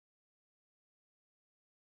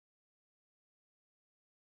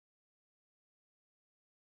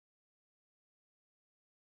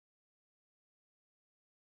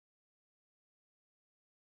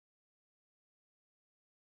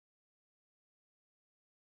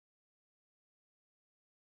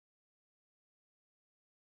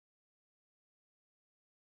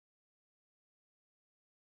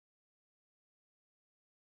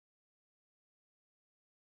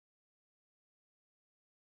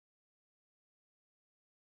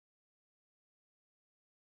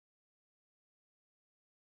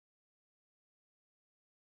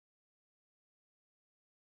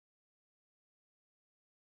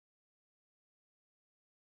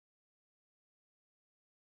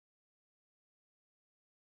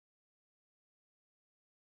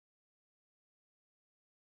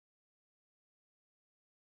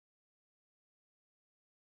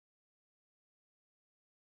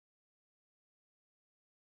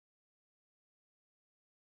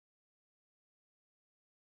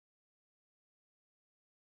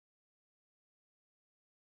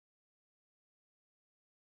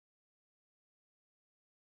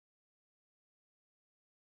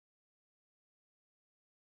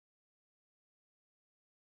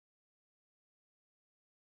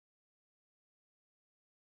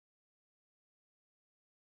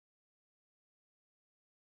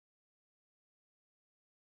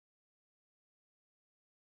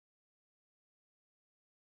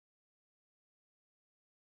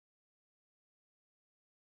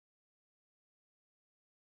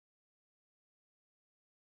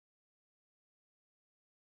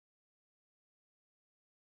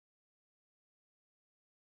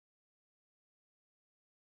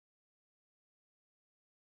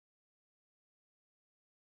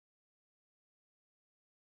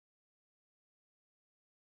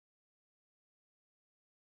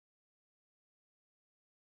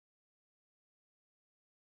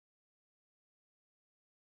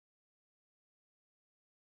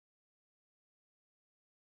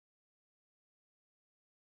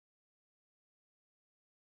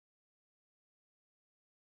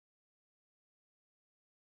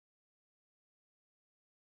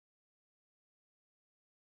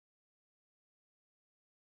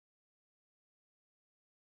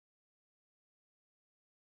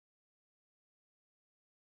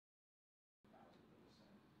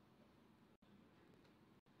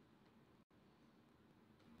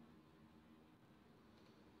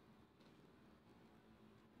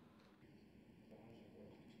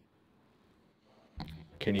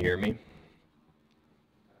Can you hear me?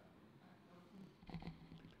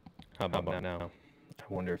 How about now?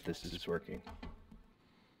 I wonder if this is working.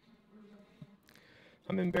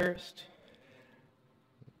 I'm embarrassed.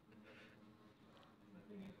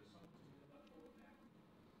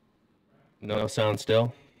 No sound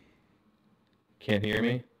still? Can't hear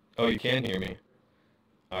me? Oh, you can hear me.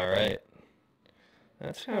 All right.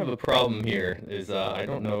 That's kind of a problem here, is I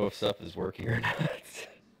don't know if stuff is working or not.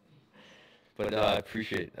 But I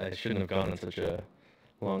appreciate, I shouldn't have gone on such a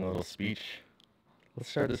long little speech. Let's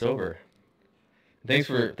start this over. Thanks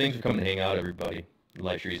for coming to hang out, everybody.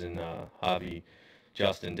 Life Reason, Javi,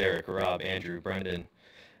 Justin, Derek, Rob, Andrew, Brendan,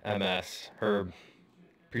 MS, Herb.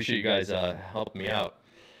 Appreciate you guys helping me out.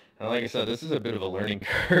 And like I said, this is a bit of a learning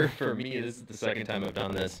curve for me. This is the second time I've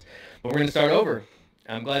done this. But we're going to start over.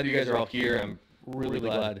 I'm glad you guys are all here. I'm really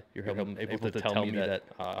glad you're able to tell me that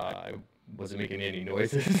I wasn't making any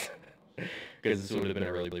noises. Because this would have been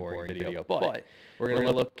a really boring video. But we're going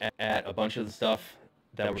to look at a bunch of the stuff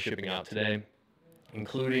that we're shipping out today,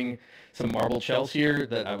 including some marble shells here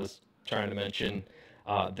that I was trying to mention.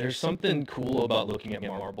 There's something cool about looking at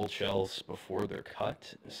marble shells before they're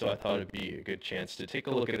cut, so I thought it'd be a good chance to take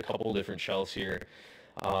a look at a couple different shells here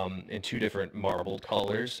in two different marbled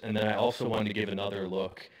colors. And then I also wanted to give another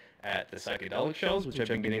look at the psychedelic shells, which I've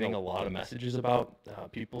been getting a lot of messages about.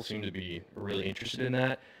 People seem to be really interested in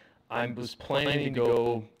that. I was planning to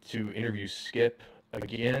go to interview Skip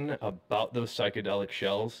again about those psychedelic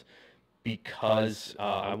shells because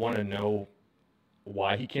I want to know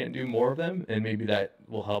why he can't do more of them, and maybe that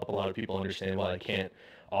will help a lot of people understand why I can't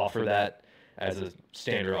offer that as a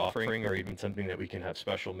standard offering or even something that we can have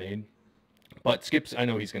special made. But Skip's, I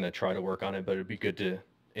know he's going to try to work on it, but it'd be good to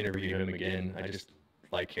interview him again. I just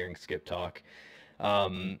like hearing Skip talk.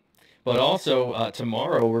 But also,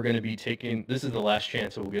 tomorrow we're going to be taking, this is the last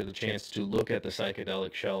chance we'll get a chance to look at the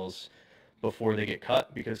psychedelic shells before they get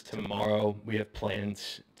cut, because tomorrow we have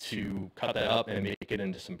plans to cut that up and make it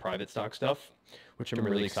into some private stock stuff, which I'm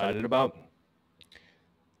really excited about.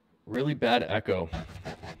 Really bad echo.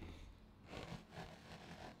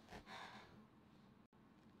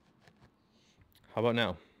 How about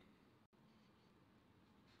now?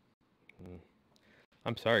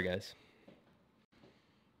 I'm sorry, guys.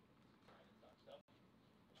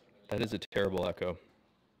 That is a terrible echo.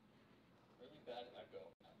 Really bad echo.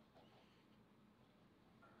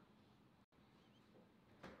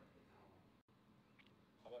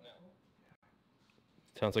 How about now?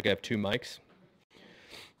 Sounds like I have two mics.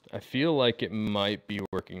 I feel like it might be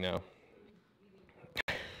working now.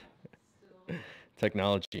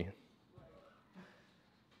 Technology.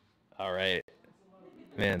 All right.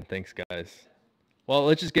 Man, thanks, guys. Well,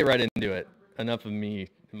 let's just get right into it. Enough of me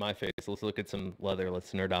in my face. Let's look at some leather.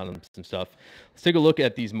 Let's nerd out on some stuff. Let's take a look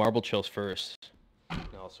at these marble shells first.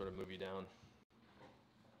 Now I'll sort of move you down.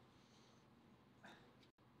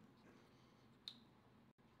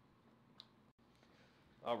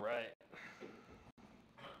 All right.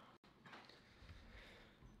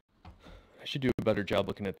 I should do a better job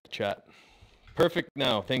looking at the chat. Perfect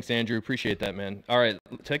now. Thanks, Andrew. Appreciate that, man. All right,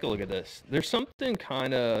 take a look at this. There's something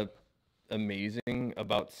kind of amazing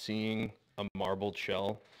about seeing a marbled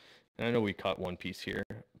shell. And I know we cut one piece here,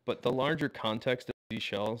 but the larger context of these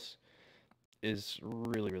shells is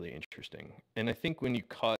really interesting. And I think when you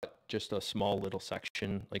cut just a small little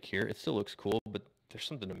section like here, it still looks cool, but there's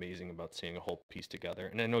something amazing about seeing a whole piece together.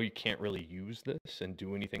 And I know you can't really use this and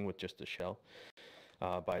do anything with just a shell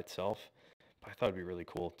by itself. I thought it'd be really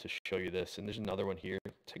cool to show you this. And there's another one here.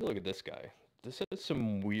 Take a look at this guy. This has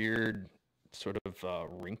some weird sort of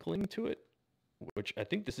wrinkling to it, which I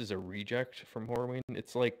think this is a reject from Horween.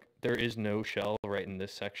 It's like there is no shell right in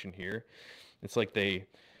this section here. It's like they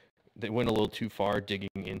went a little too far digging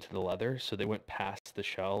into the leather, so they went past the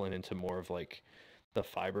shell and into more of like the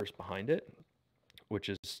fibers behind it, which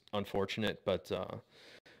is unfortunate. But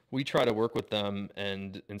we try to work with them,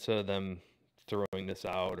 and instead of them throwing this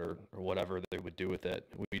out or whatever they would do with it,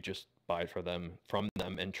 we just buy from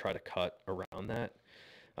them and try to cut around that.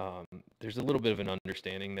 There's a little bit of an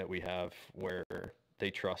understanding that we have where they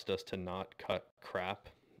trust us to not cut crap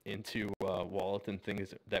into wallets and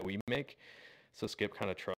things that we make. So Skip kind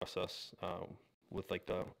of trusts us with like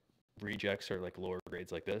the rejects or like lower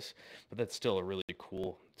grades like this, but that's still a really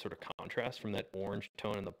cool sort of contrast from that orange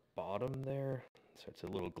tone in the bottom there. So it's a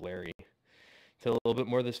little glary to a little bit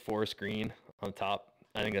more of this forest green on top.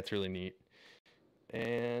 I think that's really neat.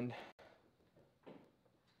 And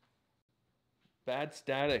bad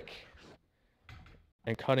static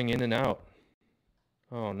and cutting in and out.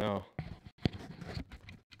 Oh no.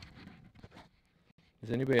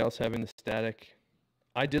 Is anybody else having the static?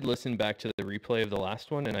 I did listen back to the replay of the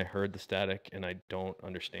last one, and I heard the static, and I don't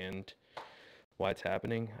understand why it's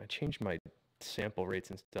happening. I changed my sample rates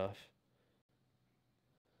and stuff,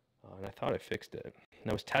 and I thought I fixed it. And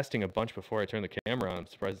I was testing a bunch before I turned the camera on. I'm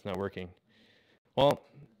surprised it's not working. Well,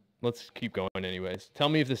 let's keep going anyways. Tell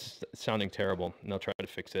me if this is sounding terrible, and I'll try to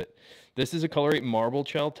fix it. This is a Color-8 marbled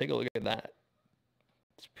shell. Take a look at that.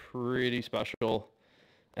 It's pretty special.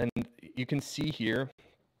 And you can see here,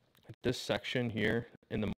 this section here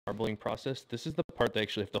in the marbling process, this is the part they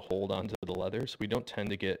actually have to hold onto the leather. So we don't tend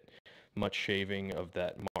to get much shaving of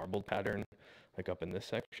that marbled pattern like up in this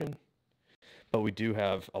section. But we do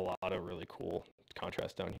have a lot of really cool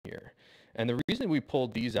contrast down here. And the reason we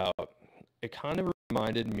pulled these out, it kind of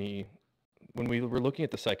reminded me when we were looking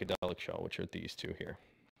at the psychedelic shell, which are these two here.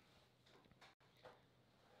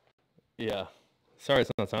 Yeah, sorry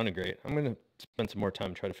it's not sounding great. I'm going to spend some more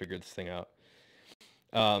time trying to figure this thing out.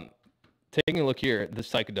 Taking a look here, the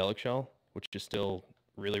psychedelic shell, which is still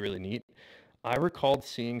really, really neat. I recalled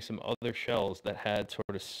seeing some other shells that had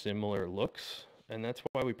sort of similar looks, and that's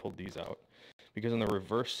why we pulled these out. Because on the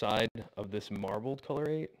reverse side of this marbled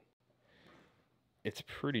Color-8, it's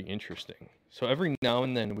pretty interesting. So every now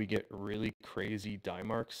and then we get really crazy dye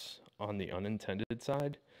marks on the unintended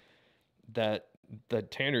side that the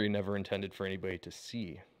tannery never intended for anybody to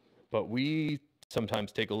see. But we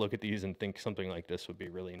sometimes take a look at these and think something like this would be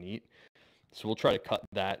really neat. So we'll try to cut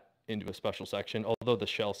that into a special section, although the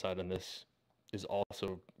shell side on this is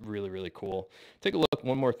also really, really cool. Take a look,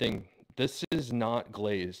 one more thing. This is not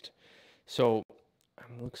glazed. So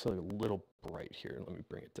it looks like a little bright here. Let me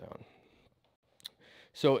bring it down.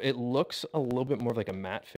 So it looks a little bit more like a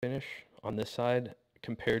matte finish on this side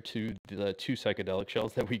compared to the two psychedelic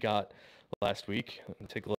shells that we got last week.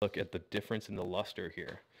 Take a look at the difference in the luster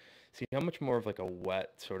here. See how much more of like a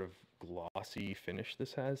wet sort of glossy finish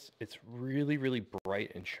this has? It's really, really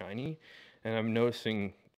bright and shiny. And I'm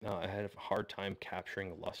noticing I had a hard time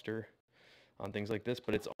capturing luster on things like this,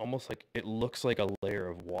 but it's almost like it looks like a layer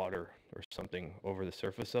of water or something over the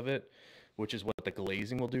surface of it, which is what the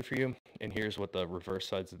glazing will do for you. And here's what the reverse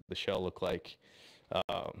sides of the shell look like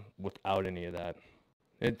without any of that.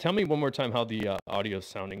 And tell me one more time how the audio is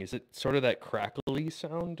sounding. Is it sort of that crackly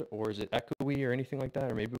sound, or is it echoey or anything like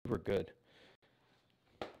that? Or maybe we're good.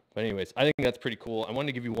 But anyways, I think that's pretty cool. I wanted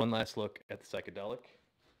to give you one last look at the psychedelic.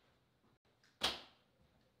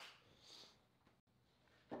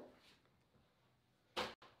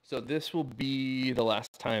 So this will be the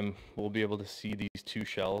last time we'll be able to see these two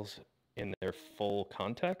shells in their full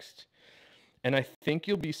context. And I think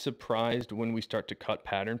you'll be surprised when we start to cut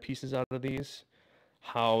pattern pieces out of these,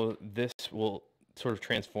 how this will sort of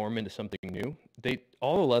transform into something new.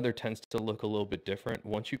 All the leather tends to look a little bit different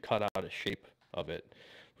once you cut out a shape of it,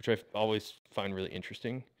 which I always find really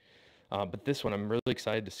interesting. But this one, I'm really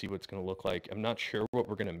excited to see what it's going to look like. I'm not sure what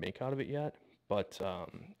we're going to make out of it yet, but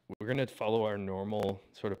we're going to follow our normal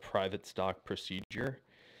sort of private stock procedure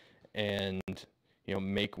and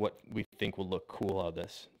make what we think will look cool out of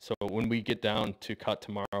this. So when we get down to cut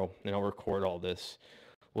tomorrow and I'll record all this,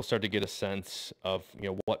 we'll start to get a sense of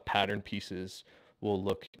what pattern pieces will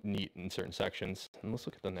look neat in certain sections. And let's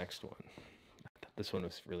look at the next one. This one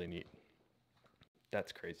was really neat.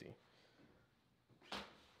 That's crazy.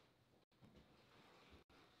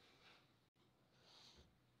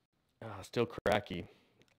 Still cracky.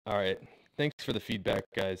 All right. Thanks for the feedback,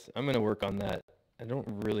 guys. I'm going to work on that. I don't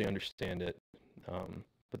really understand it,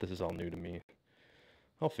 but this is all new to me.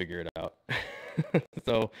 I'll figure it out.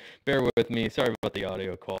 So bear with me. Sorry about the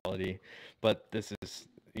audio quality, but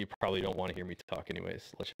you probably don't want to hear me talk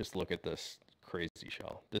anyways. Let's just look at this crazy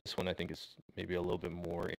shell. This one I think is maybe a little bit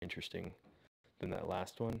more interesting than that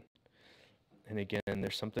last one. And again,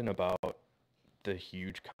 there's something about the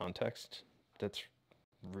huge context that's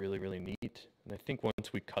really, really neat. And I think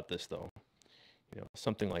once we cut this though,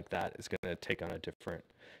 something like that is going to take on a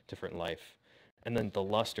different life. And then the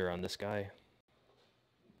luster on this guy,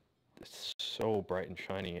 it's so bright and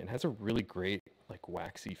shiny and has a really great like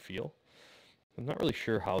waxy feel. I'm not really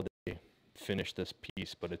sure how they finished this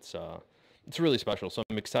piece, but it's really special. So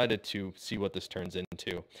I'm excited to see what this turns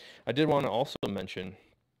into. I did want to also mention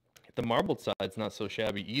the marbled side's not so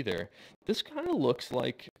shabby either. This kind of looks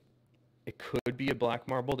like it could be a black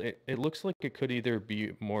marbled. It looks like it could either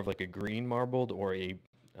be more of like a green marbled or a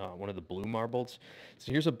one of the blue marbleds.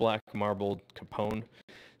 So here's a black marbled Capone.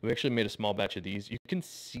 We actually made a small batch of these. You can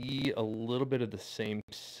see a little bit of the same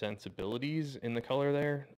sensibilities in the color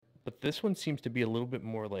there, but this one seems to be a little bit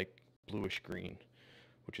more like bluish green,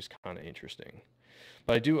 which is kind of interesting.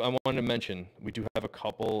 But I wanted to mention, we do have a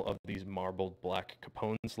couple of these marbled black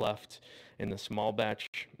Capones left in the small batch.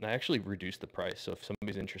 I actually reduced the price, so if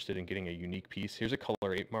somebody's interested in getting a unique piece, here's a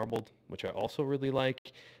color 8 marbled, which I also really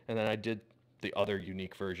like. And then I did the other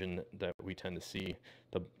unique version that we tend to see,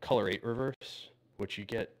 the color 8 reverse, which you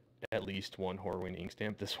get at least one Horween ink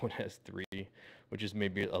stamp. This one has 3, which is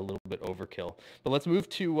maybe a little bit overkill. But let's move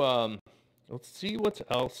to let's see what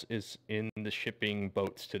else is in the shipping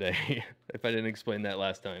boats today. If I didn't explain that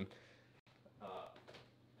last time.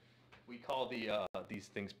 We call these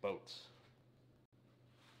things boats.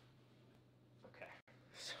 Okay,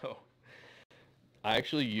 so I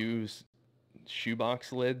actually use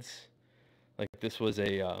shoebox lids. Like this was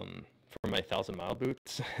a for my 1,000-mile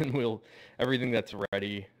boots, and everything that's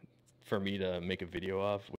ready for me to make a video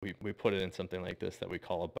of, we put it in something like this that we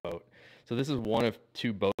call a boat. So this is one of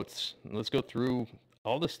 2 boats. Let's go through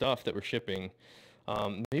all the stuff that we're shipping.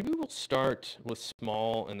 Maybe we'll start with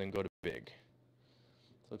small and then go to big.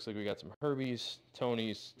 So looks like we got some Herbies,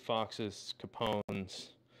 Tonys, Foxes, Capones.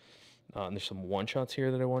 And there's some one-shots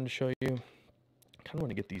here that I wanted to show you. I kind of want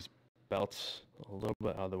to get these belts a little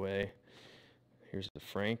bit out of the way. Here's the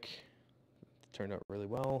Frank. It turned out really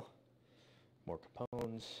well. More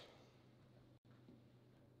Capones.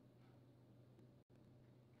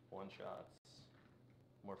 One shots,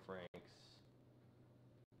 more Franks.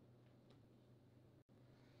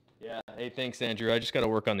 Yeah, hey, thanks, Andrew. I just got to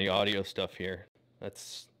work on the audio stuff here.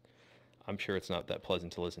 I'm sure it's not that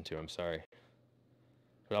pleasant to listen to. I'm sorry,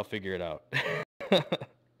 but I'll figure it out.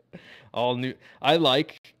 All new.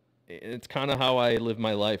 It's kind of how I live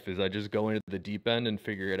my life, is I just go into the deep end and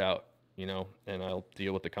figure it out, and I'll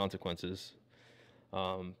deal with the consequences.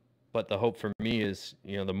 But the hope for me is,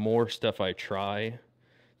 the more stuff I try,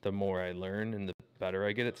 the more I learn and the better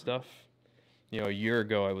I get at stuff. A year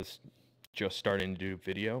ago, I was just starting to do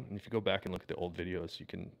video. And if you go back and look at the old videos,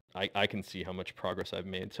 I can see how much progress I've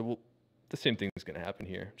made. So the same thing is going to happen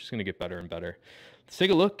here. I'm just going to get better and better. Let's take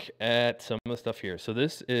a look at some of the stuff here. So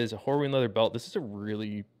this is a Horween leather belt. This is a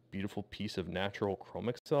really beautiful piece of natural chrome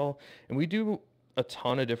excel. And we do a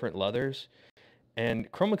ton of different leathers.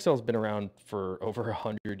 And chrome excel has been around for over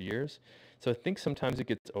 100 years. So I think sometimes it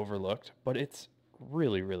gets overlooked, but it's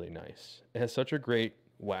really, really nice. It has such a great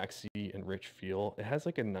waxy and rich feel. It has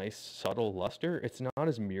like a nice subtle luster. It's not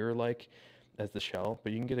as mirror-like as the shell,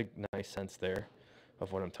 but you can get a nice sense there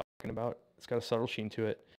of what I'm talking about. It's got a subtle sheen to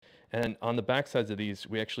it. And on the back sides of these,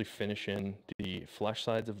 we actually finish in the flesh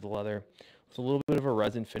sides of the leather with a little bit of a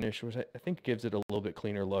resin finish, which I think gives it a little bit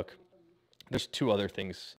cleaner look. There's 2 other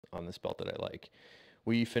things on this belt that I like.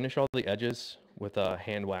 We finish all the edges with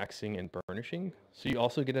hand waxing and burnishing. So you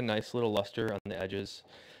also get a nice little luster on the edges.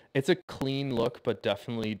 It's a clean look, but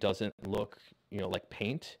definitely doesn't look, like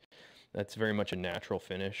paint. That's very much a natural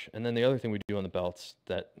finish. And then the other thing we do on the belts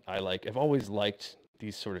that I like, I've always liked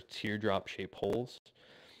these sort of teardrop shaped holes.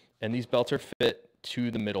 And these belts are fit to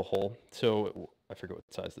the middle hole. So I forget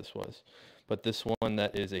what size this was, but this one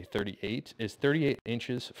that is a 38 is 38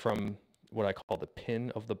 inches from what I call the pin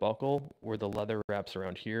of the buckle, where the leather wraps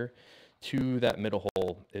around here, to that middle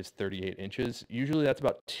hole is 38 inches. Usually that's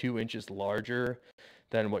about 2 inches larger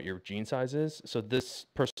than what your jean size is. So this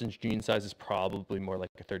person's jean size is probably more like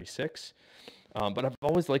a 36. But I've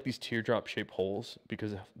always liked these teardrop shaped holes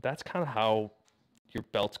because that's kind of how your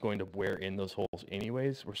belt's going to wear in those holes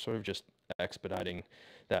anyways. We're sort of just expediting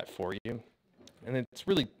that for you. And it's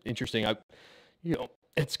really interesting.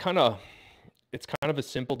 It's kind of a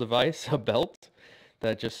simple device, a belt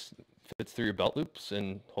that just fits through your belt loops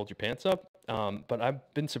and holds your pants up. But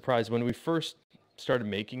I've been surprised when we first started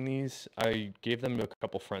making these. I gave them to a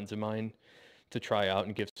couple friends of mine to try out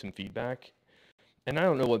and give some feedback. And I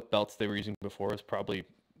don't know what belts they were using before. It was probably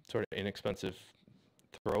sort of inexpensive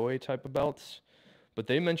throwaway type of belts. But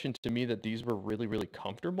they mentioned to me that these were really, really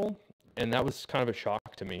comfortable. And that was kind of a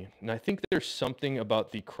shock to me. And I think there's something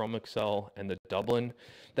about the Chrome Excel and the Dublin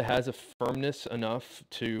that has a firmness enough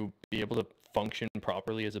to be able to function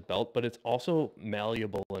properly as a belt, but it's also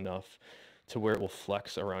malleable enough to where it will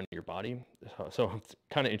flex around your body. So it's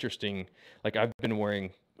kind of interesting. Like, I've been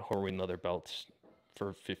wearing Horween leather belts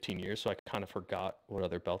for 15 years, so I kind of forgot what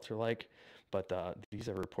other belts are like. But these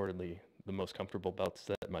are reportedly the most comfortable belts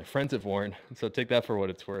that my friends have worn. So take that for what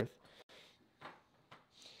it's worth.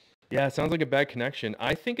 Yeah, it sounds like a bad connection.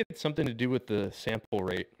 I think it's something to do with the sample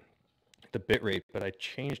rate, the bit rate, but I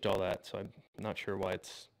changed all that, so I'm not sure why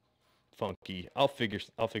it's funky. I'll figure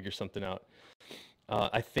something out.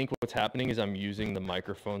 I think what's happening is I'm using the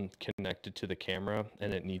microphone connected to the camera,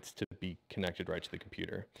 and it needs to be connected right to the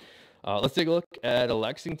computer. Let's take a look at a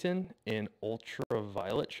Lexington in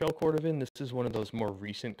ultraviolet shell cordovan. This is one of those more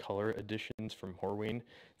recent color additions from Horween.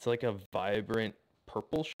 It's like a vibrant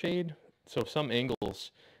purple shade. So some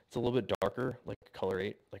angles, it's a little bit darker, like color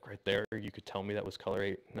 8, like right there. You could tell me that was color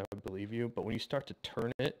 8, and I would believe you. But when you start to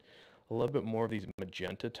turn it, a little bit more of these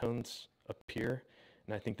magenta tones appear,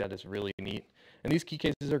 and I think that is really neat. And these key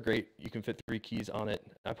cases are great. You can fit 3 keys on it.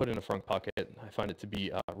 I put it in a front pocket. I find it to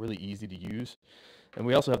be really easy to use. And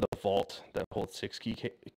we also have the vault that holds 6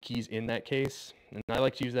 keys in that case. And I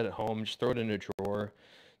like to use that at home. Just throw it in a drawer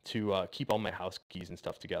to keep all my house keys and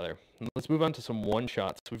stuff together. And let's move on to some one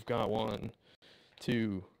shots. We've got 1,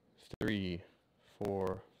 2, 3,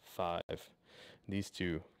 4, 5. These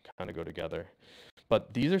two kind of go together.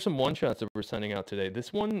 But these are some one shots that we're sending out today.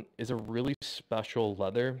 This one is a really special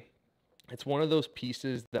leather. It's one of those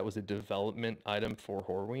pieces that was a development item for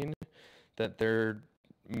Horween that they're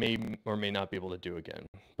may or may not be able to do again.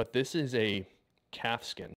 But this is a calf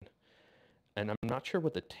skin, and I'm not sure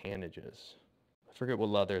what the tannage is. I forget what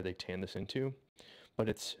leather they tan this into, but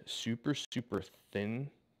it's super, super thin.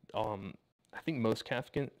 I think most calf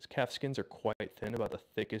skins are quite thin. About the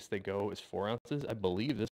thickest they go is 4 ounces. I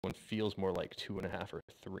believe this one feels more like 2.5 or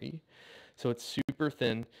 3. So it's super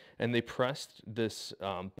thin, and they pressed this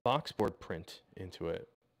boxboard print into it,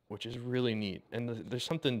 which is really neat. And there's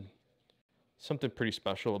something pretty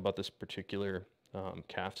special about this particular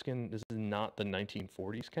calf skin. This is not the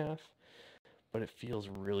 1940s calf, but it feels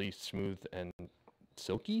really smooth and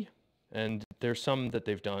silky. And there's some that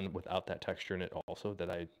they've done without that texture in it also that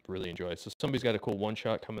I really enjoy. So somebody's got a cool one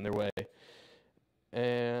shot coming their way.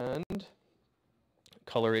 And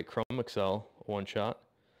Color 8 Chrome Excel one shot,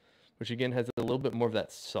 which again has a little bit more of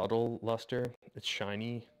that subtle luster. It's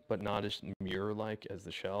shiny, but not as mirror-like as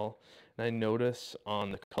the shell. And I notice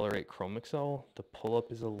on the Color 8 Chrome Excel, the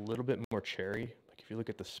pull-up is a little bit more cherry. Like if you look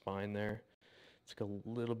at the spine there, it's like a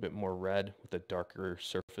little bit more red with a darker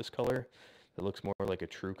surface color. It looks more like a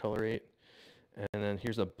true Color 8. And then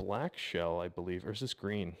here's a black shell, I believe, or is this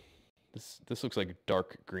green? This looks like a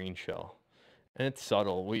dark green shell. And it's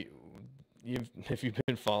subtle. If you've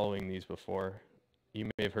been following these before, you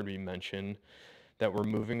may have heard me mention that we're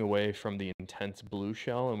moving away from the intense blue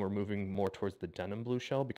shell and we're moving more towards the denim blue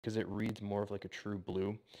shell because it reads more of like a true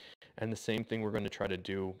blue. And the same thing we're going to try to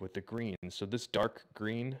do with the green. So this dark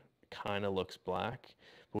green kind of looks black,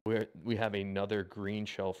 but we have another green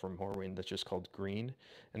shell from Horween that's just called green,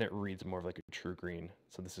 and it reads more of like a true green.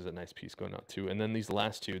 So this is a nice piece going out too. And then these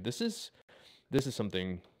last two, this is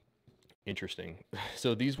something interesting.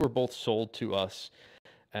 So these were both sold to us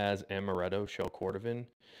as amaretto shell cordovan,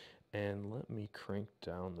 and let me crank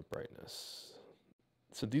down the brightness.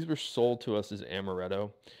 So these were sold to us as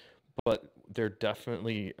amaretto, but they're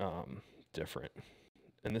definitely different.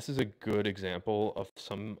 And this is a good example of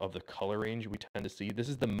some of the color range we tend to see. This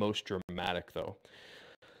is the most dramatic though.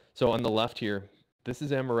 So on the left here, this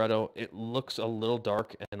is amaretto. It looks a little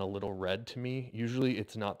dark and a little red to me. Usually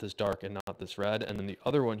it's not this dark and not this red. And then the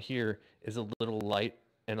other one here is a little light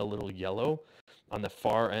and a little yellow on the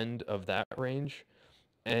far end of that range.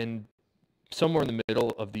 And somewhere in the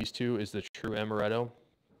middle of these two is the true amaretto.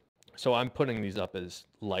 So I'm putting these up as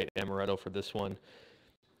light amaretto for this one.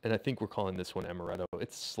 And I think we're calling this one amaretto.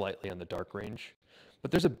 It's slightly on the dark range. But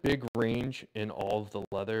there's a big range in all of the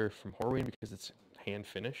leather from Horween because it's hand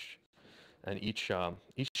finished. And each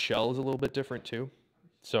shell is a little bit different too.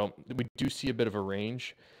 So we do see a bit of a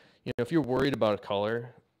range. You know, if you're worried about a color,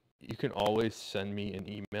 you can always send me an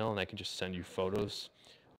email and I can just send you photos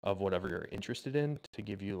of whatever you're interested in to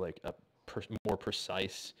give you like a more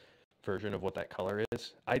precise version of what that color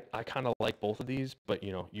is. I kind of like both of these, but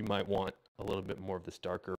you know, you might want a little bit more of this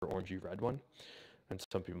darker orangey red one, and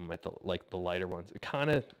some people might like the lighter ones. It kind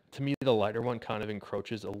of, to me, the lighter one kind of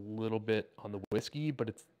encroaches a little bit on the whiskey, but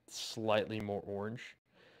it's slightly more orange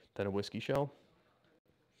than a whiskey shell.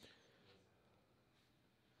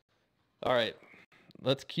 All right,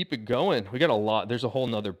 let's keep it going. We got a lot. There's a whole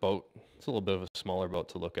nother boat. It's a little bit of a smaller boat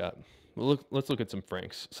to look at. Let's look at some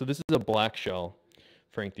Franks. So this is a black shell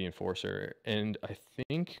Frank the Enforcer, and I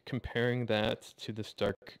think comparing that to this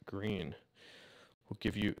dark green will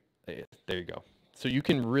give you, there you go. So you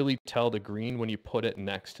can really tell the green when you put it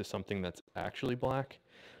next to something that's actually black,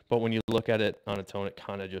 but when you look at it on its own, it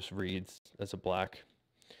kind of just reads as a black.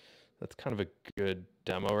 That's kind of a good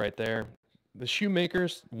demo right there. The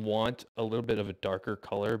shoemakers want a little bit of a darker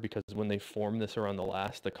color because when they form this around the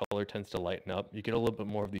last, the color tends to lighten up. You get a little bit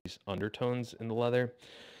more of these undertones in the leather.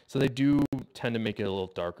 So they do tend to make it a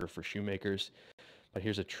little darker for shoemakers. But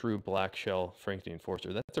here's a true black shell Frank the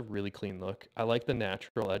Enforcer. That's a really clean look. I like the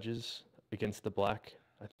natural edges against the black.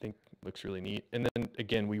 I think Looks really neat. And then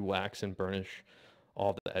again, we wax and burnish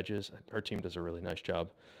all the edges. Our team does a really nice job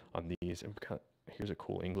on these. And here's a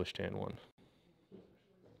cool English tan one.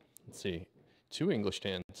 Let's see, 2 English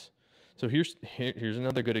tans. So here's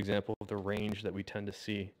another good example of the range that we tend to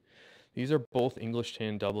see. These are both English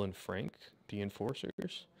tan Dublin Frank, the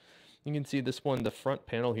Enforcers. You can see this one, the front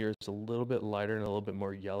panel here is a little bit lighter and a little bit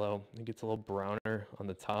more yellow. It gets a little browner on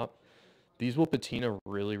the top. These will patina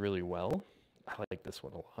really, really well. I like this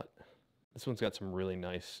one a lot. This one's got some really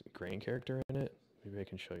nice grain character in it. Maybe I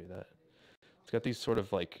can show you that. It's got these sort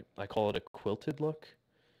of like, I call it a quilted look.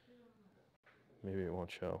 Maybe it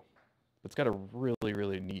won't show. It's got a really,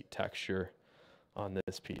 really neat texture on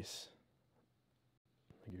this piece.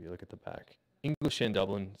 I'll give you a look at the back. English tan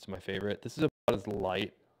Dublin is my favorite. This is about as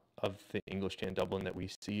light of the English tan Dublin that we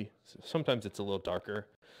see. So sometimes it's a little darker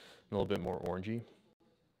and a little bit more orangey.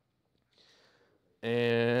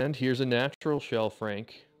 And here's a natural shell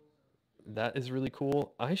Frank. That is really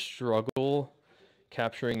cool. I struggle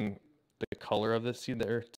capturing the color of this. See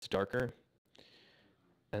there, it's darker.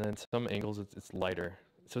 And then some angles it's lighter.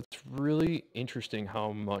 So it's really interesting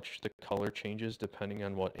how much the color changes depending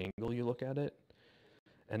on what angle you look at it.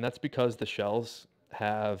 And that's because the shells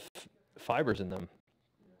have fibers in them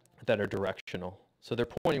that are directional. So they're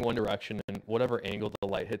pointing one direction, and whatever angle the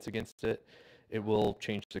light hits against it, it will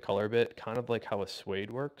change the color a bit, kind of like how a suede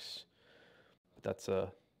works. But that's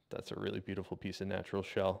a really beautiful piece of natural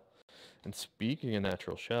shell. And speaking of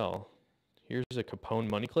natural shell, here's a Capone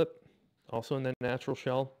money clip, also in that natural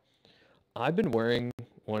shell. I've been wearing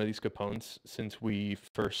one of these Capones since we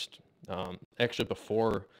first, actually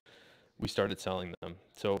before we started selling them.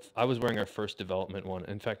 So I was wearing our first development one.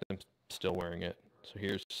 In fact, I'm still wearing it. So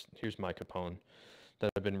here's my Capone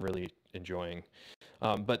that I've been really enjoying.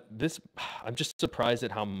 But this, I'm just surprised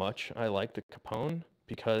at how much I like the Capone,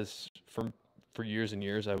 because for years and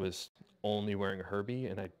years I was only wearing a Herbie,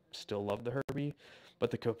 and I still love the Herbie.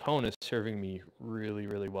 But the Capone is serving me really,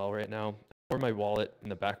 really well right now. I wear my wallet in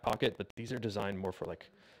the back pocket, but these are designed more for like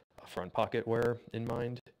a front pocket wear in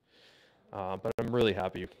mind. But I'm really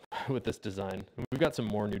happy with this design. We've got some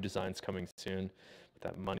more new designs coming soon. But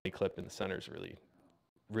that money clip in the center is really,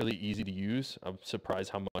 really easy to use. I'm surprised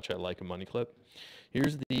how much I like a money clip.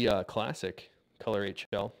 Here's the classic Color 8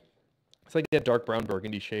 shell. It's like a dark brown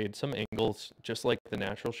burgundy shade. Some angles, just like the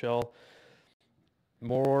natural shell,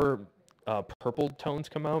 more purple tones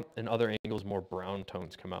come out, and other angles more brown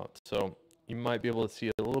tones come out. So you might be able to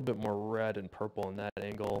see a little bit more red and purple in that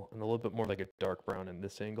angle, and a little bit more like a dark brown in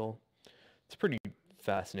this angle. It's pretty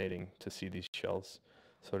fascinating to see these shells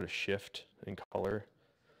sort of shift in color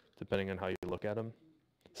depending on how you look at them.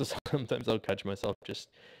 So sometimes I'll catch myself just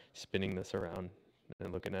spinning this around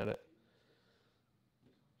and looking at it.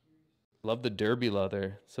 Love the derby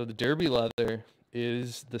leather. So the derby leather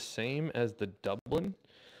is the same as the Dublin,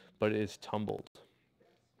 but it is tumbled.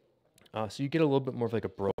 So you get a little bit more of like a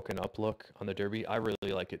broken up look on the derby. I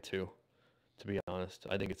really like it too, to be honest.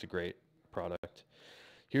 I think it's a great product.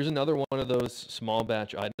 Here's another one of those small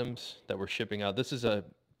batch items that we're shipping out. This is a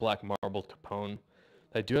black marbled Capone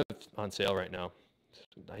that I do have on sale right now.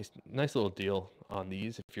 Nice little deal on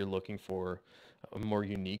these if you're looking for a more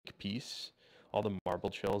unique piece. All the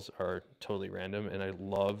marbled shells are totally random, and I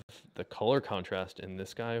love the color contrast in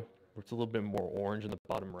this guy, where it's a little bit more orange in the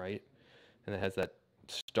bottom right, and it has that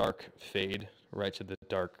stark fade right to the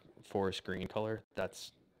dark forest green color.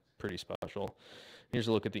 That's pretty special. Here's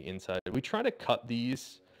a look at the inside. We try to cut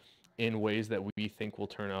these in ways that we think will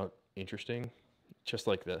turn out interesting, just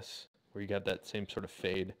like this, where you got that same sort of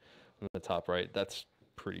fade on the top right. That's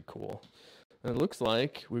pretty cool. And it looks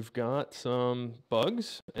like we've got some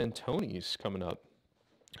bugs and Tonys coming up.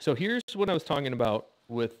 So here's what I was talking about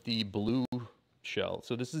with the blue shell.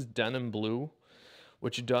 So this is denim blue,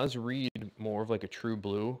 which does read more of like a true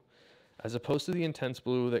blue, as opposed to the intense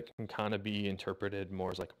blue that can kind of be interpreted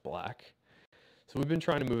more as like black. So we've been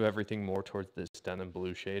trying to move everything more towards this denim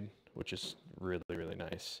blue shade, which is really, really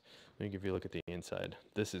nice. Let me give you a look at the inside.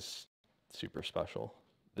 This is super special.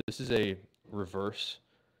 This is a reverse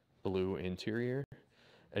blue interior,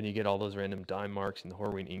 and you get all those random dime marks and the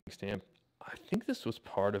Horween ink stamp. I think this was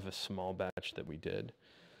part of a small batch that we did,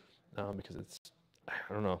 because it's,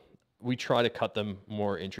 I don't know, we try to cut them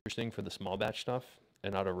more interesting for the small batch stuff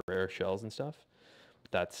and out of rare shells and stuff.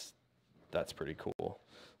 That's pretty cool.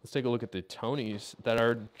 Let's take a look at the Tonys that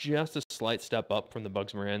are just a slight step up from the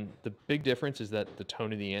Bugs Moran. The big difference is that the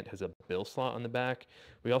Tony the Ant has a bill slot on the back.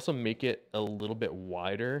 We also make it a little bit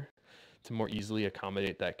wider to more easily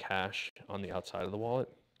accommodate that cash on the outside of the wallet.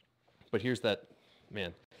 But here's that,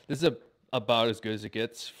 man, this is about as good as it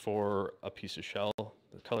gets for a piece of shell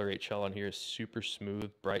The color 8 shell on here is super smooth,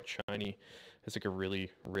 bright, shiny. It's like a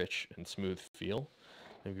really rich and smooth feel.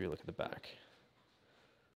 Maybe you look at the back.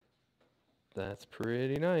 That's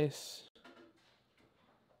pretty nice.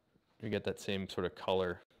 You get that same sort of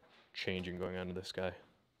color changing going on to this guy.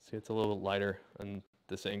 See, it's a little lighter on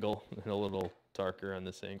this angle and a little darker on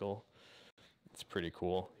this angle. It's pretty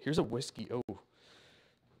cool. Here's a whiskey. Oh,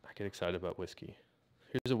 I get excited about whiskey.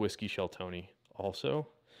 Here's a whiskey shell Tony also.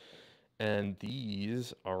 And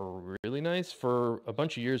these are really nice. For a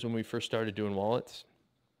bunch of years when we first started doing wallets,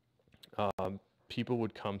 people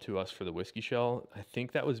would come to us for the whiskey shell. I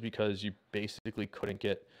think that was because you basically couldn't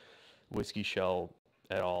get whiskey shell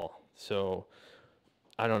at all. So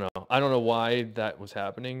I don't know. I don't know why that was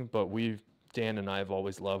happening, but Dan and I have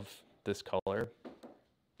always loved this color,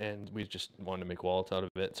 and we just wanted to make wallets out of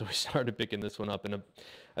it. So we started picking this one up, and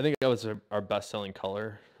I think that was our best-selling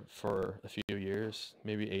color for a few years,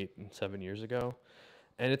 maybe 8 and 7 years ago.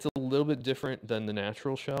 And it's a little bit different than the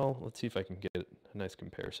natural shell. Let's see if I can get a nice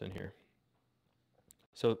comparison here.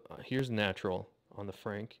 So here's natural on the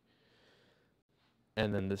Frank,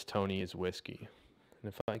 and then this Tony is whiskey.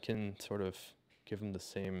 And if I can sort of give them the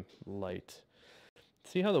same light,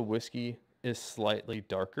 see how the whiskey is slightly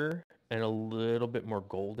darker and a little bit more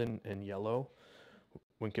golden and yellow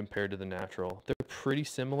when compared to the natural. They're pretty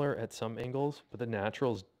similar at some angles, but the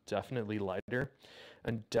natural is definitely lighter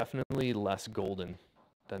and definitely less golden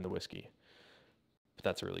than the whiskey. But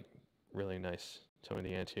that's a really, really nice Tony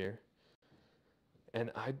the Ant here. And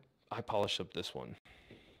I polished up this one.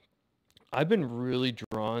 I've been really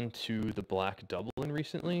drawn to the black Dublin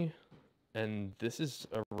recently, and this is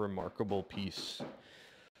a remarkable piece.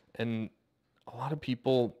 And a lot of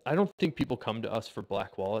people, I don't think people come to us for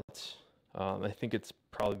black wallets. I think it's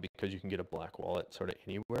probably because you can get a black wallet sort of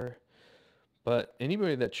anywhere. But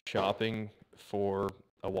anybody that's shopping for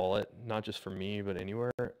a wallet, not just for me, but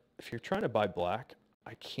anywhere, if you're trying to buy black,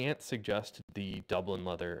 I can't suggest the Dublin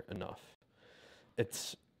leather enough.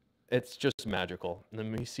 It's just magical. Let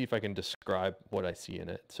me see if I can describe what I see in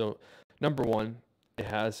it. So number one, it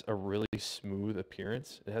has a really smooth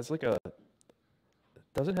appearance. It has like it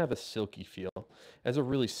doesn't have a silky feel. It has a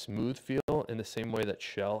really smooth feel in the same way that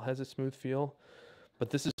shell has a smooth feel,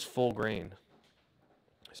 but this is full grain.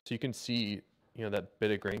 So you can see, that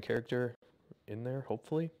bit of grain character in there,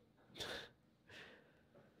 hopefully.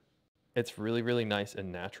 It's really, really nice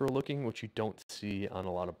and natural looking, which you don't see on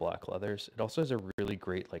a lot of black leathers. It also has a really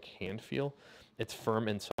great hand feel. It's firm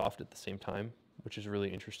and soft at the same time, which is really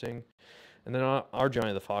interesting. And then our Johnny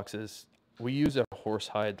of the Foxes, we use a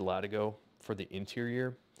horsehide latigo for the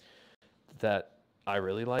interior that I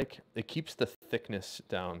really like. It keeps the thickness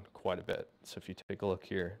down quite a bit. So if you take a look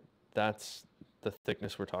here, that's the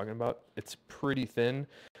thickness we're talking about. It's pretty thin,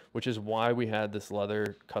 which is why we had this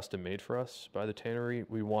leather custom made for us by the tannery.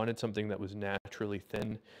 We wanted something that was naturally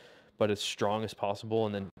thin, but as strong as possible,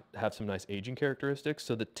 and then have some nice aging characteristics.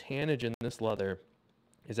 So the tannage in this leather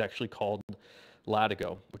is actually called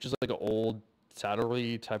latigo, which is like an old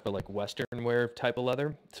saddlery type of Western wear type of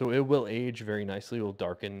leather. So it will age very nicely. It will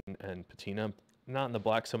darken and patina, not in the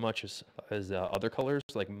black so much as other colors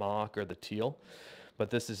like mock or the teal. But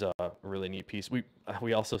this is a really neat piece.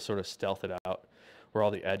 We also sort of stealth it out where all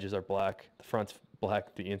the edges are black, the front's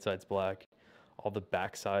black, the inside's black. All the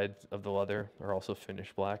back sides of the leather are also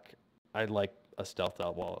finished black. I like a stealthed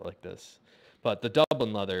out wallet like this. But the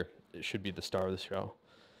Dublin leather, it should be the star of the show.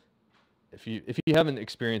 If you haven't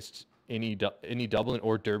experienced any Dublin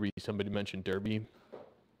or Derby, somebody mentioned Derby,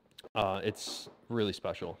 it's really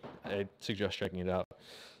special. I suggest checking it out.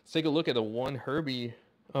 Let's take a look at the one Herbie.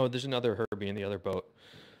 Oh, there's another Herbie in the other boat.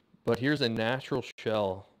 But here's a natural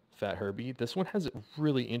shell fat Herbie. This one has a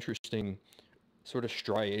really interesting sort of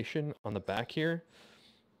striation on the back here.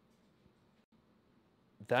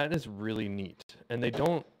 That is really neat. And they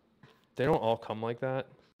don't all come like that.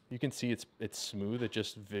 You can see it's smooth. It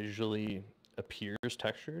just visually appears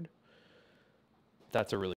textured.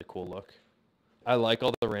 That's a really cool look. I like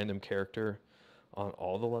all the random character on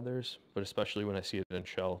all the leathers, but especially when I see it in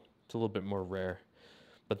shell. It's a little bit more rare.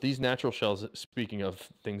 But these natural shells, speaking of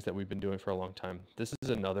things that we've been doing for a long time, this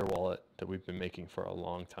is another wallet that we've been making for a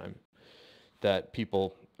long time that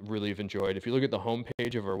people really have enjoyed. If you look at the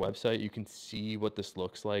homepage of our website, you can see what this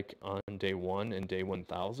looks like on day 1 and day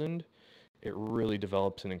 1000. It really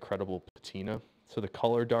develops an incredible patina. So the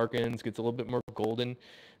color darkens, gets a little bit more golden,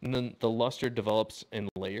 and then the luster develops in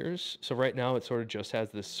layers. So right now it sort of just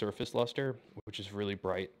has this surface luster, which is really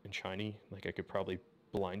bright and shiny. Like I could probably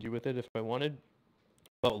blind you with it if I wanted.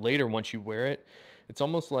 But later, once you wear it, it's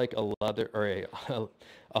almost like a leather or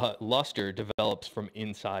a luster develops from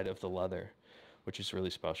inside of the leather, which is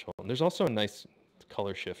really special. And there's also a nice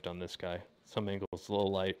color shift on this guy. Some angles a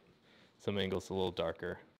little light, some angles a little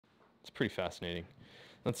darker. It's pretty fascinating.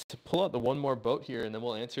 Let's pull out the one more boat here, and then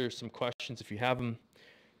we'll answer some questions if you have them.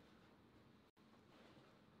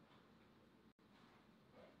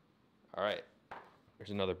 All right,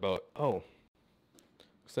 there's another boat. Oh,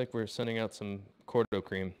 looks like we're sending out some Cordo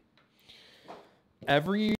cream.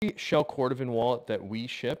 Every shell cordovan wallet that we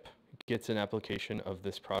ship gets an application of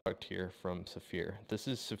this product here from Saphir. This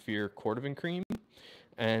is Saphir cordovan cream,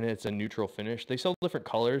 and it's a neutral finish. They sell different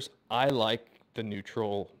colors. I like the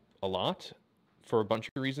neutral a lot for a bunch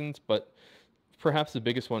of reasons, but perhaps the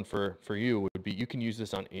biggest one for you would be you can use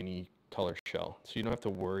this on any color shell, so you don't have to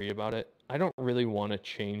worry about it. I don't really want to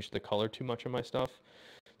change the color too much of my stuff,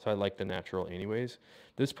 so I like the natural anyways.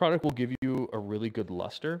 This product will give you a really good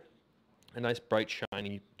luster, a nice bright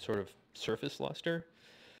shiny sort of surface luster.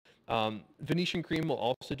 Venetian cream will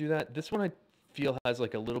also do that. This one I feel has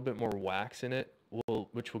like a little bit more wax in it,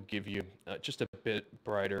 which will give you just a bit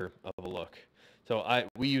brighter of a look. So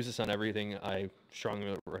we use this on everything. I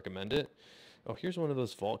strongly recommend it. Oh, here's one of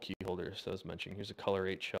those vault key holders that I was mentioning. Here's a Color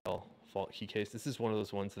 8 shell vault key case. This is one of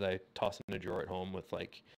those ones that I toss in a drawer at home with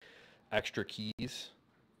like extra keys.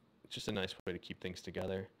 It's just a nice way to keep things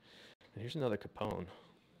together. And here's another Capone.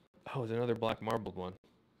 Oh, there's another black marbled one.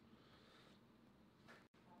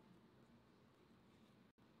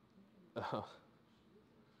 Oh.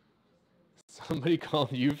 Somebody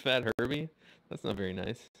called you Fat Herbie? That's not very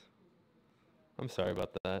nice. I'm sorry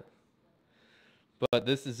about that. But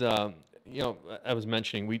this is, you know, I was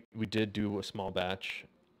mentioning we did do a small batch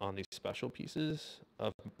on these special pieces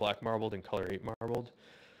of black marbled and Color 8 marbled.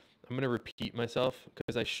 I'm going to repeat myself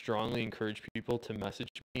because I strongly encourage people to message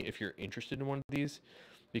me if you're interested in one of these,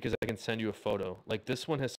 because I can send you a photo. Like this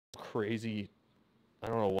one has crazy, I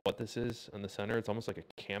don't know what this is on the center. It's almost like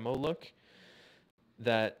a camo look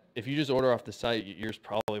that if you just order off the site, yours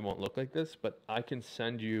probably won't look like this, but I can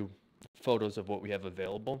send you photos of what we have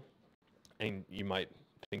available, and you might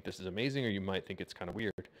think this is amazing or you might think it's kind of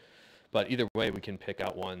weird, but either way we can pick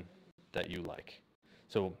out one that you like.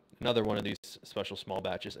 So another one of these special small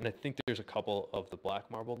batches, and I think there's a couple of the black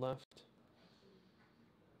marble left.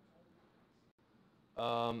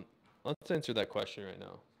 Let's answer that question right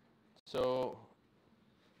now. So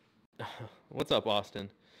what's up, Austin?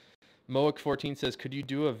 Moic14 says, could you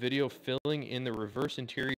do a video filling in the reverse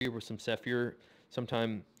interior with some Saphir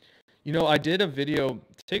sometime? You know, I did a video,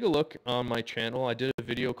 take a look on my channel. I did a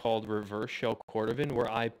video called Reverse Shell Cordovan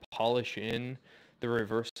where I polish in the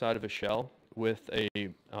reverse side of a shell with a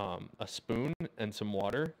spoon and some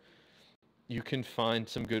water. You can find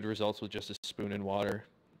some good results with just a spoon and water.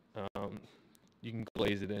 You can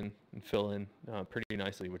glaze it in and fill in pretty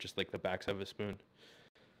nicely with just like the backside of a spoon.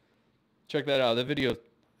 Check that out. The video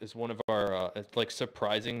is one of our, it's like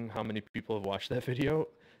surprising how many people have watched that video.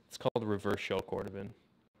 It's called Reverse Shell Cordovan.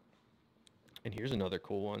 And here's another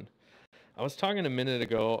cool one. I was talking a minute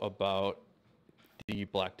ago about the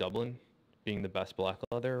black Dublin being the best black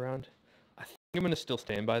leather around. I think I'm going to still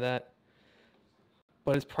stand by that,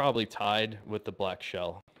 but it's probably tied with the black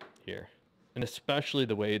shell here. And especially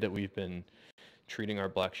the way that we've been treating our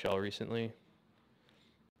black shell recently.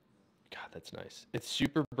 God, that's nice. It's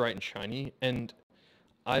super bright and shiny, and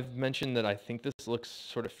I've mentioned that I think this looks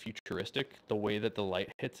sort of futuristic, the way that the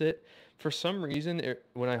light hits it. For some reason,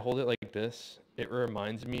 when I hold it like this, it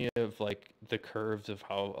reminds me of like the curves of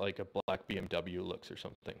how like a black BMW looks or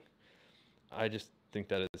something. I just think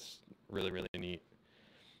that is really, really neat.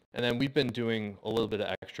 And then we've been doing a little bit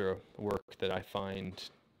of extra work that I find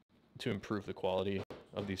to improve the quality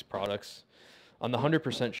of these products. On the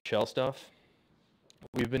 100% shell stuff,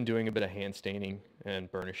 we've been doing a bit of hand staining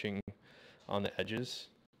and burnishing on the edges.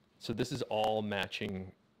 So this is all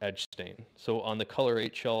matching edge stain. So on the Color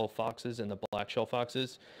 8 shell foxes and the black shell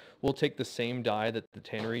foxes, we'll take the same dye that the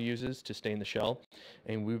tannery uses to stain the shell,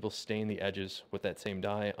 and we will stain the edges with that same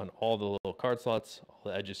dye on all the little card slots,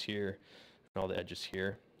 all the edges here, and all the edges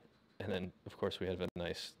here. And then, of course, we have a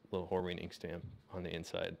nice little Horween ink stamp on the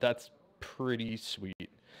inside. That's pretty sweet.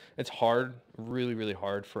 It's hard, really, really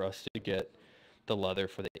hard for us to get the leather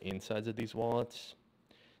for the insides of these wallets.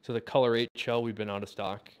 So the Color 8 shell, we've been out of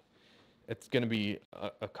stock. It's going to be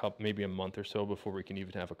a couple, maybe a month or so before we can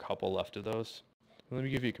even have a couple left of those. Let me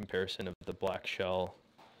give you a comparison of the black shell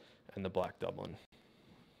and the black Dublin.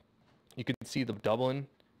 You can see the Dublin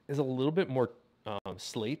is a little bit more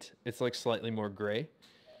slate. It's like slightly more gray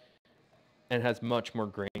and has much more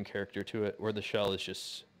grain character to it, where the shell is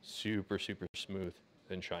just super, super smooth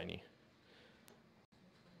and shiny.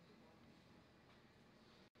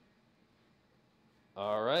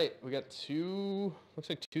 All right, we got looks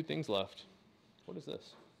like two things left. What is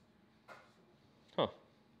this? Huh.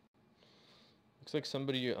 Looks like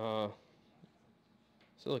somebody, so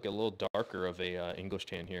like a little darker of a English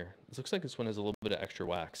tan here. It looks like this one has a little bit of extra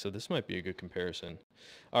wax, so this might be a good comparison.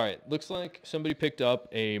 All right, looks like somebody picked up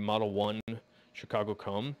a Model 1 Chicago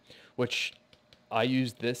comb, which I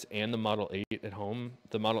use this and the Model 8 at home.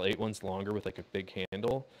 The Model 8 one's longer with like a big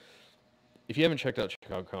handle. If you haven't checked out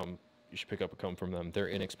Chicago comb, you should pick up a comb from them. They're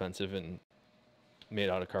inexpensive and made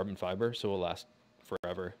out of carbon fiber, so it will last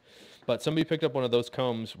forever. But somebody picked up one of those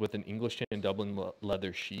combs with an English tan Dublin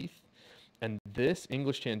leather sheath. And this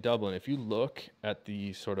English tan Dublin, if you look at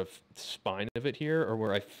the sort of spine of it here, or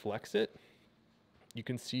where I flex it, you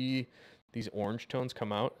can see these orange tones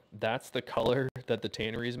come out. That's the color that the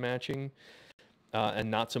tannery is matching, and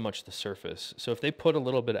not so much the surface. So if they put a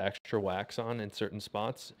little bit of extra wax on in certain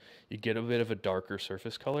spots, you get a bit of a darker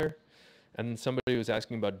surface color. And then somebody was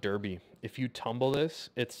asking about derby. If you tumble this,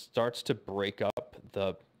 it starts to break up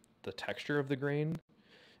the texture of the grain,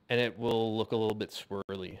 and it will look a little bit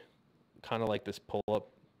swirly, kind of like this pull-up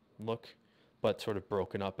look, but sort of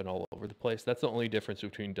broken up and all over the place. That's the only difference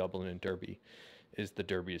between Dublin and derby, is the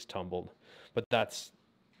derby is tumbled. But that's,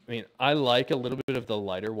 I mean, I like a little bit of the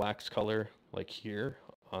lighter wax color, like here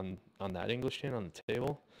on that English tan on the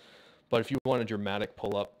table. But if you want a dramatic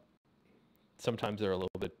pull-up, sometimes they're a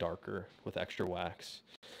little bit darker with extra wax.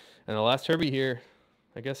 And the last Herbie here,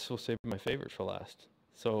 I guess we'll save my favorite for last.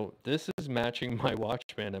 So this is matching my watch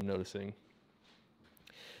band, I'm noticing.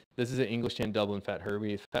 This is an English tan Dublin Fat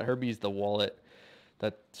Herbie. Fat Herbie is the wallet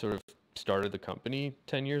that sort of started the company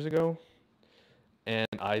 10 years ago, and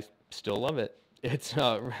I still love it.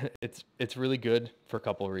 It's really good for a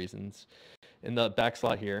couple of reasons. In the back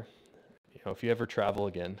slot here, you know, if you ever travel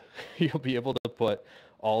again, you'll be able to put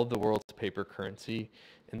all of the world's paper currency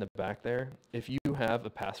in the back there. If you have a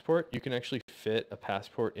passport, you can actually fit a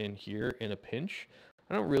passport in here in a pinch.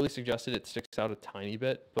 I don't really suggest it. It sticks out a tiny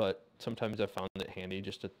bit, but sometimes I found it handy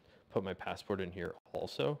just to put my passport in here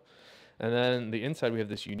also. And then the inside, we have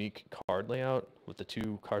this unique card layout with the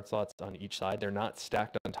 2 card slots on each side. They're not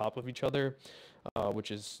stacked on top of each other,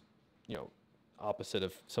 which is, you know, opposite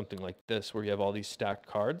of something like this where you have all these stacked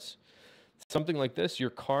cards. Something like this, your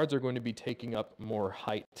cards are going to be taking up more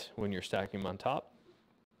height when you're stacking them on top.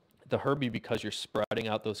 The Herbie, because you're spreading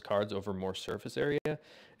out those cards over more surface area,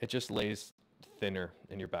 it just lays thinner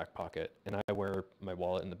in your back pocket. And I wear my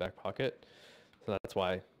wallet in the back pocket, so that's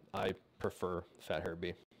why I prefer Fat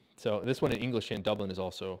Herbie. So this one in English tan Dublin is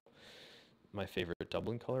also my favorite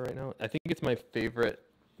Dublin color right now. I think it's my favorite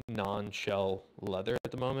non-shell leather at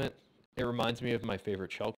the moment. It reminds me of my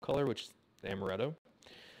favorite shell color, which is the amaretto.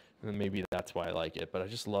 And maybe that's why I like it, but I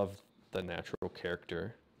just love the natural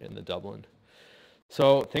character in the Dublin.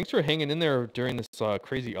 So thanks for hanging in there during this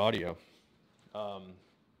crazy audio.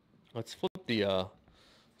 Let's flip the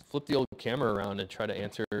old camera around and try to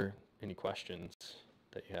answer any questions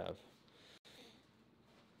that you have.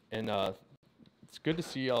 And it's good to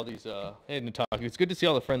see all these. Hey, Nataku, it's good to see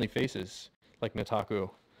all the friendly faces like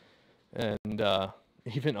Nataku, and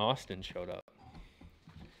even Austin showed up.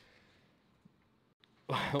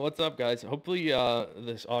 What's up, guys? Hopefully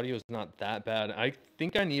this audio is not that bad. I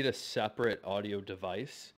think I need a separate audio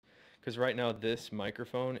device because right now this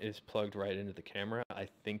microphone is plugged right into the camera. I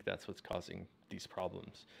think that's what's causing these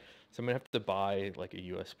problems. So I'm gonna have to buy like a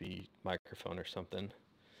USB microphone or something.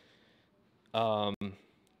 So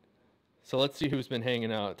let's see who's been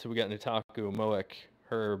hanging out. So we got Nataku, Moek,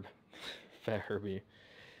 Herb, Fat Herbie,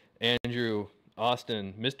 Andrew,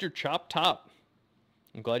 Austin, Mr. Chop Top.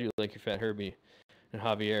 I'm glad you like your Fat Herbie. And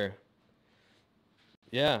Javier.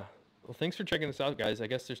 Yeah. Well, thanks for checking us out, guys. I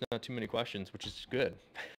guess there's not too many questions, which is good.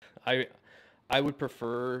 I would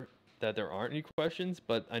prefer that there aren't any questions,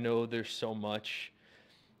 but I know there's so much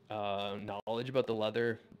knowledge about the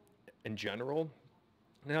leather in general,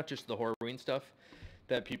 not just the Horween stuff,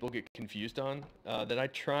 that people get confused on.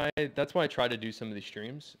 That's why I try to do some of these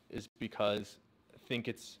streams, is because I think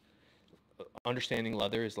it's understanding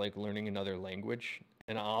leather is like learning another language.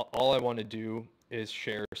 And all I want to do is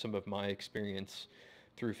share some of my experience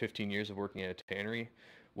through 15 years of working at a tannery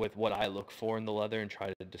with what I look for in the leather and try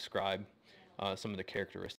to describe some of the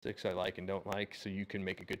characteristics I like and don't like, so you can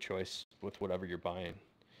make a good choice with whatever you're buying.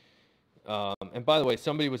 And by the way,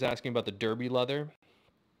 somebody was asking about the derby leather.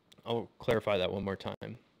 I'll clarify that one more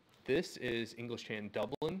time. This is English tan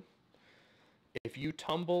Dublin. If you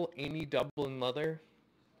tumble any Dublin leather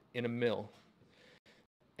in a mill,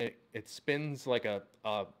 it spins like a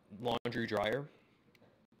laundry dryer.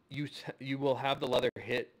 You will have the leather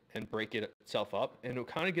hit and break itself up, and it'll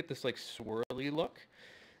kind of get this like swirly look,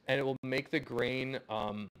 and it will make the grain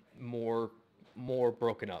more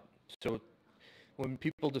broken up. So when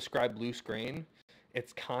people describe loose grain,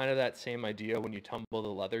 It's kind of that same idea. When you tumble the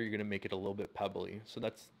leather, you're going to make it a little bit pebbly. So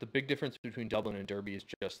that's the big difference between Dublin and Derby, is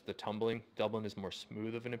just the tumbling. Dublin is more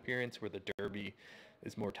smooth of an appearance, where the Derby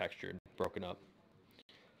is more textured, broken up.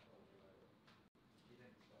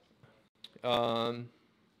 Um,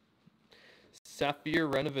 Sapphire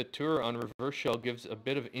Renovateur on reverse shell gives a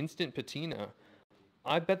bit of instant patina.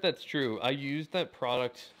 I bet that's true. I used that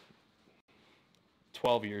product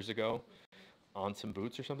 12 years ago on some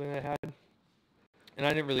boots or something I had, and I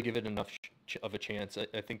didn't really give it enough of a chance.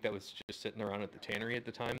 I think that was just sitting around at the tannery at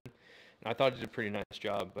the time, and I thought it did a pretty nice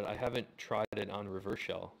job, but I haven't tried it on reverse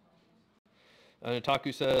shell.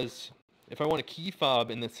 Nataku says, if I want a key fob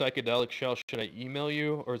in the psychedelic shell, should I email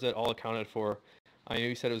you, or is that all accounted for? I know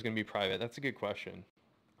you said it was going to be private. That's a good question.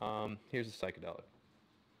 Here's the psychedelic.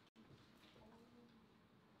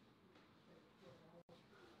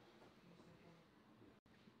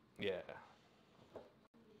 Yeah.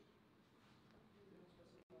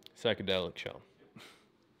 Psychedelic shell.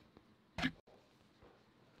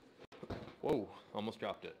 Whoa, almost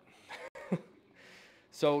dropped it.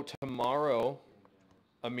 So tomorrow,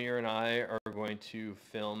 Amir and I are going to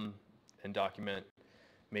film and document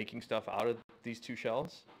making stuff out of these two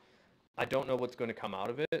shells. I don't know what's going to come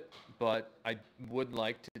out of it, but I would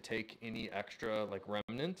like to take any extra like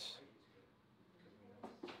remnants,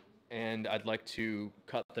 and I'd like to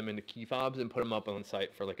cut them into key fobs and put them up on the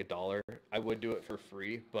site for like $1. I would do it for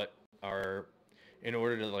free, but in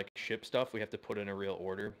order to like ship stuff, we have to put in a real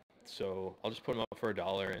order. So I'll just put them up for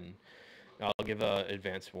 $1, and I'll give a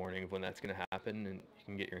advance warning of when that's going to happen, and you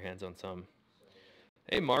can get your hands on some.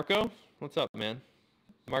 Hey, Marco. What's up, man?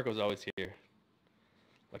 Marco's always here.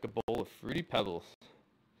 Like a bowl of fruity pebbles.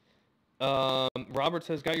 Robert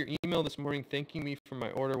says, got your email this morning thanking me for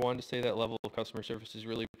my order. Wanted to say that level of customer service is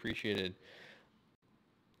really appreciated.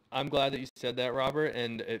 I'm glad that you said that, Robert,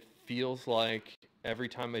 and it feels like every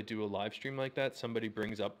time I do a live stream like that, somebody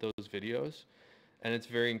brings up those videos, and it's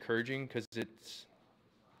very encouraging because it's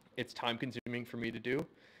time consuming for me to do,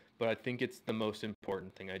 but I think it's the most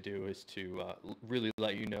important thing I do, is to really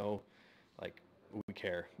let you know, like, we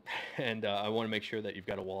care. And I want to make sure that you've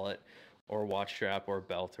got a wallet or a watch strap or a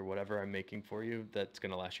belt or whatever I'm making for you that's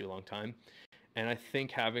going to last you a long time. And I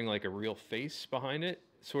think having like a real face behind it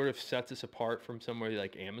sort of sets us apart from somewhere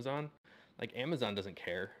like Amazon. Like, Amazon doesn't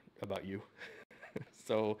care about you.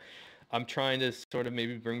 So I'm trying to sort of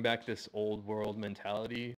maybe bring back this old world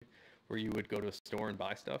mentality where you would go to a store and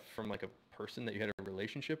buy stuff from like a person that you had a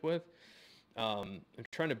relationship with. I'm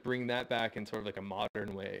trying to bring that back in sort of like a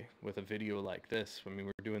modern way with a video like this. I mean,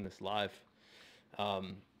 we're doing this live.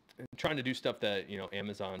 Trying to do stuff that,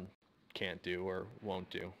 Amazon can't do or won't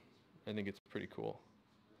do. I think it's pretty cool.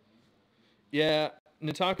 Yeah,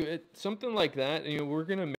 Nataku, something like that.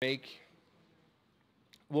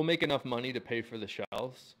 We'll make enough money to pay for the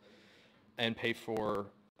shells and pay for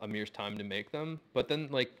Amir's time to make them. But then,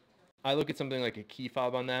 like, I look at something like a key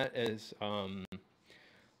fob on that as,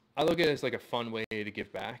 I look at it as like a fun way to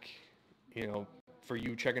give back, for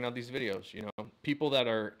you checking out these videos. People that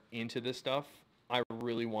are into this stuff, I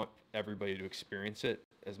really want everybody to experience it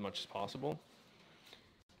as much as possible.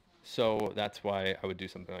 So that's why I would do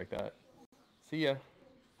something like that. See ya.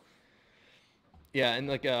 Yeah, and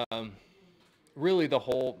like really the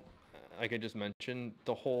whole, like I just mentioned,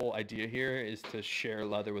 the whole idea here is to share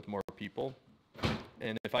leather with more people.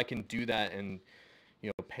 And if I can do that and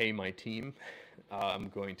pay my team, I'm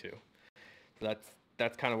going to. So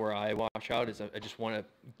that's kind of where I wash out. Is I just want to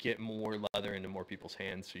get more leather into more people's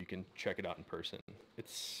hands so you can check it out in person.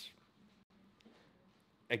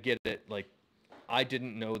 I get it. Like, I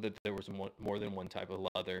didn't know that there was more than one type of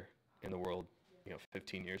leather in the world,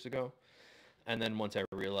 15 years ago. And then once I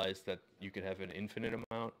realized that you could have an infinite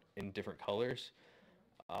amount in different colors,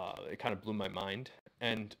 it kind of blew my mind.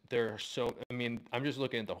 And I'm just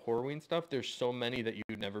looking at the Horween stuff. There's so many that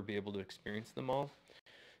you'd never be able to experience them all.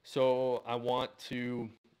 So I want to,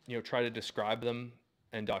 try to describe them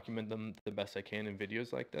and document them the best I can in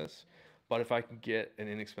videos like this. But if I can get an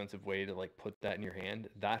inexpensive way to like put that in your hand,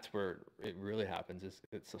 that's where it really happens.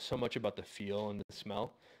 It's so much about the feel and the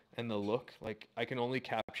smell and the look. Like, I can only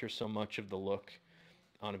capture so much of the look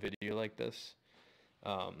on a video like this.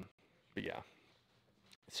 But yeah.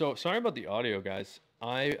 So sorry about the audio, guys.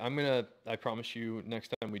 I promise you,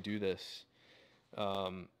 next time we do this,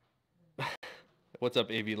 what's up,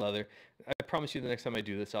 AV Leather? I promise you the next time I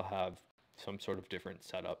do this, I'll have some sort of different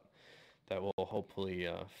setup that will hopefully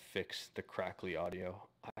fix the crackly audio.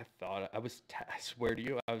 I swear to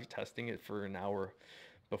you, I was testing it for an hour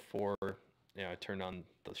before I turned on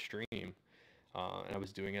the stream, and I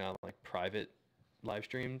was doing it on like private live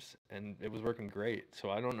streams, and it was working great. So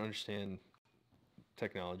I don't understand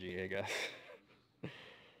technology, I guess.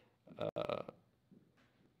 uh,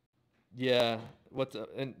 yeah. What's up?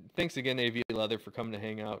 And thanks again, AV Leather, for coming to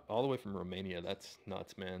hang out all the way from Romania. That's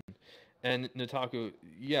nuts, man. And Nataku,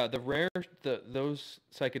 yeah, those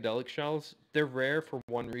psychedelic shells, they're rare for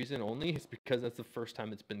one reason only. It's because that's the first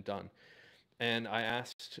time it's been done. And I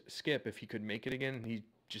asked Skip if he could make it again, and he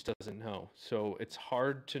just doesn't know. So it's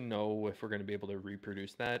hard to know if we're going to be able to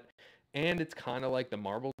reproduce that. And it's kind of like the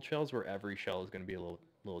marble shells, where every shell is going to be a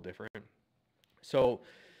little different. So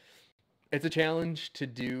it's a challenge to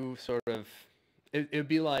do sort of. It'd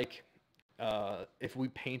be like if we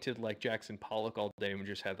painted like Jackson Pollock all day and we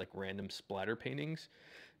just had like random splatter paintings.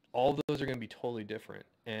 All those are going to be totally different.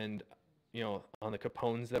 And on the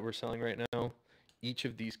capones that we're selling right now, each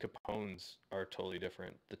of these capones are totally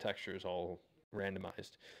different. The texture is all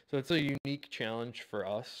randomized. So it's a unique challenge for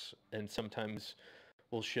us. And sometimes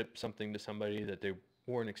we'll ship something to somebody that they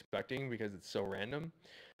weren't expecting because it's so random.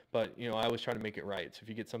 But I always try to make it right. So if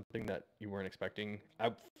you get something that you weren't expecting,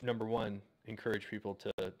 I, number one, encourage people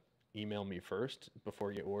to email me first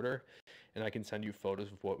before you order, and I can send you photos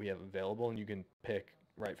of what we have available, and you can pick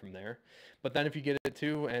right from there. But then if you get it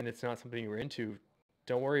too and it's not something you're into,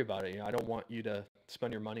 don't worry about it. I don't want you to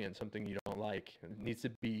spend your money on something you don't like. It needs to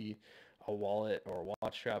be a wallet or a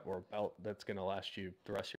watch strap or a belt that's going to last you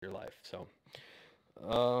the rest of your life. So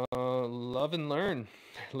love and learn.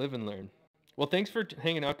 Live and learn. Well, thanks for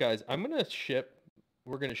hanging out, guys. We're going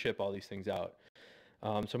to ship all these things out. So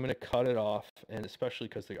I'm going to cut it off, and especially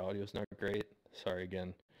because the audio is not great. Sorry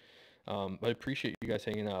again. But I appreciate you guys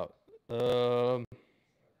hanging out.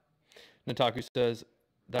 Nataku says,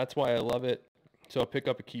 that's why I love it. So I'll pick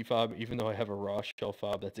up a key fob, even though I have a raw shell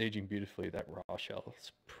fob that's aging beautifully. That raw shell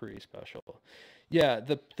is pretty special. Yeah,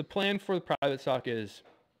 the plan for the private stock is,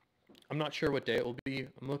 I'm not sure what day it will be.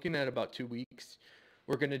 I'm looking at about 2 weeks.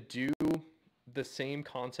 We're going to do the same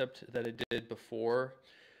concept that I did before,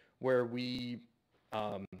 where we,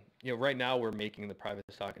 right now we're making the private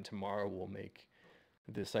stock, and tomorrow we'll make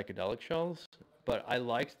the psychedelic shells. But I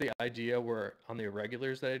liked the idea where on the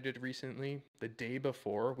irregulars that I did recently, the day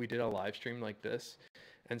before we did a live stream like this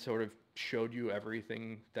and sort of showed you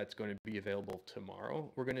everything that's going to be available tomorrow.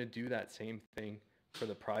 We're going to do that same thing for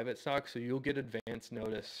the private stock. So you'll get advance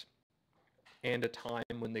notice and a time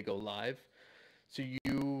when they go live. So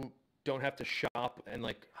you don't have to shop and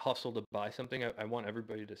like hustle to buy something. I want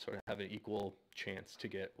everybody to sort of have an equal chance to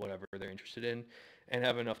get whatever they're interested in and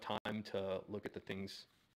have enough time to look at the things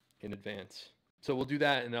in advance. So we'll do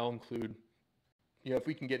that, and I'll include, if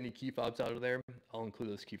we can get any key fobs out of there, I'll include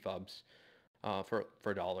those key fobs for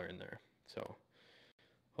 $1 in there. So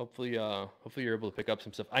hopefully you're able to pick up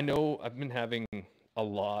some stuff. I know I've been having a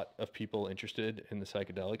lot of people interested in the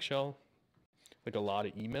psychedelic shell, like a lot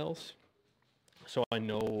of emails. So I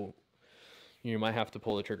know you might have to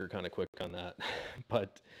pull the trigger kind of quick on that.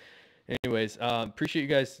 But anyways, appreciate you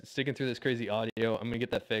guys sticking through this crazy audio. I'm going to get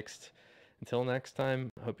that fixed. Until next time,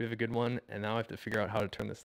 I hope you have a good one. And now I have to figure out how to turn this